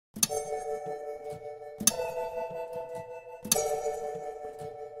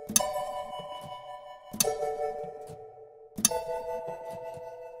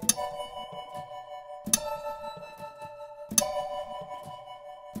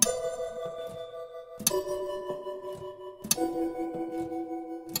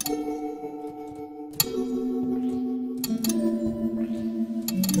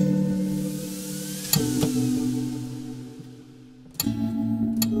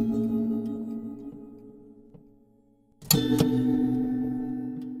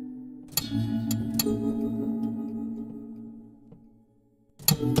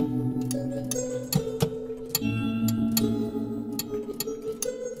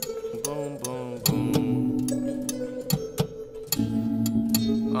boom, boom, boom.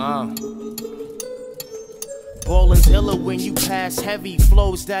 Balling's iller when you pass heavy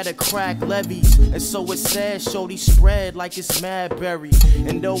flows that'll crack levees. And so it's sad, shorty spread like it's mad berry.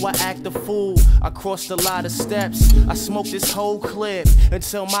 And though I act a fool, I crossed a lot of steps. I smoked this whole clip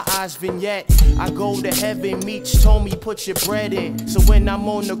until my eyes vignette. I go to heaven, Meech told me put your bread in. So when I'm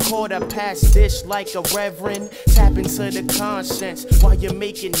on the court, I pass dish like a reverend. Tap into the conscience while you're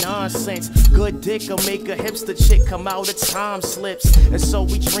making nonsense. Good dick'll make a hipster chick come out of time slips. And so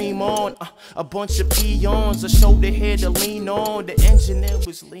we dream on, a bunch of peons, a shoulder here to lean on. The engineer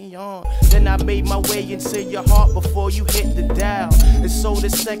was Leon. Then I made my way into your heart before you hit the dial. And so the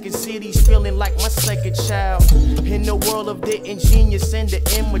second city's feeling like my second child. In the world of the ingenious and the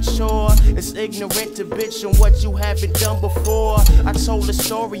immature, it's ignorant to bitch on what you haven't done before. I told a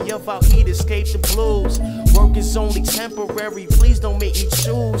story of how he'd escaped the blues. Work is only temporary, please don't make me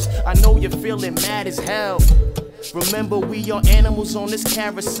choose. I know you're feeling mad as hell. Remember, we are animals on this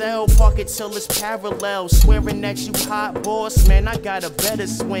carousel. Park it till it's parallel. Swearing that you hot, boss. Man, I got a better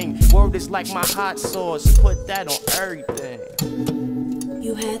swing. Word is like my hot sauce. Put that on everything.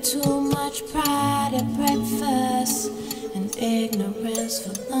 You had too much pride at breakfast and ignorance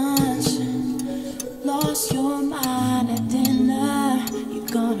for lunch. Lost your mind at dinner. You're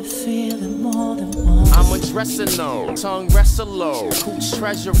gonna feel it more than once. I'm a dresser, no. Tongue wrestler. Cooch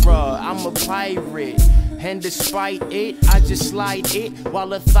treasurer. I'm a pirate. And despite it, I just slide it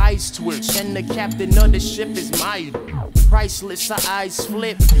while her thighs twitch. And the captain of the ship is my priceless, her eyes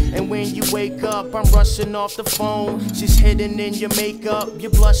flip. And when you wake up, I'm rushing off the phone. She's hidden in your makeup,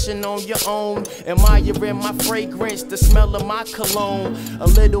 you're blushing on your own. Admiring my fragrance, the smell of my cologne. A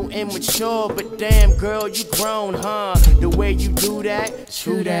little immature, but damn girl, you grown, huh? The way you do that,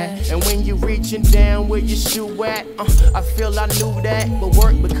 true that. And when you reaching down where your shoe at, I feel I knew that, but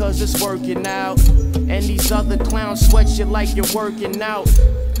work because it's working out. And these other clowns sweat you like you're working out.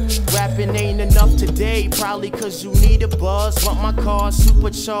 Rapping ain't enough today, probably cause you need a buzz. Want my car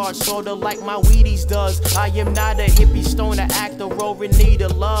supercharged, sorta like my Wheaties does. I am not a hippie stoner actor or in need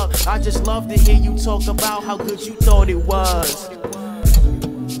of love. I just love to hear you talk about how good you thought it was.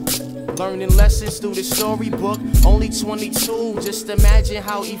 Learning lessons through the storybook. Only 22, just imagine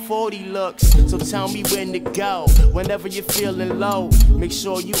how E40 looks. So tell me when to go, whenever you're feeling low. Make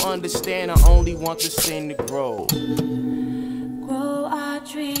sure you understand I only want this thing to grow. Grow our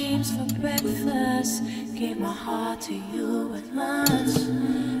dreams for breakfast. Give my heart to you at lunch.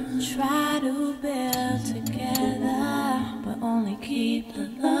 Try to build together, but only keep the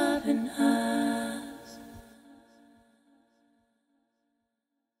love.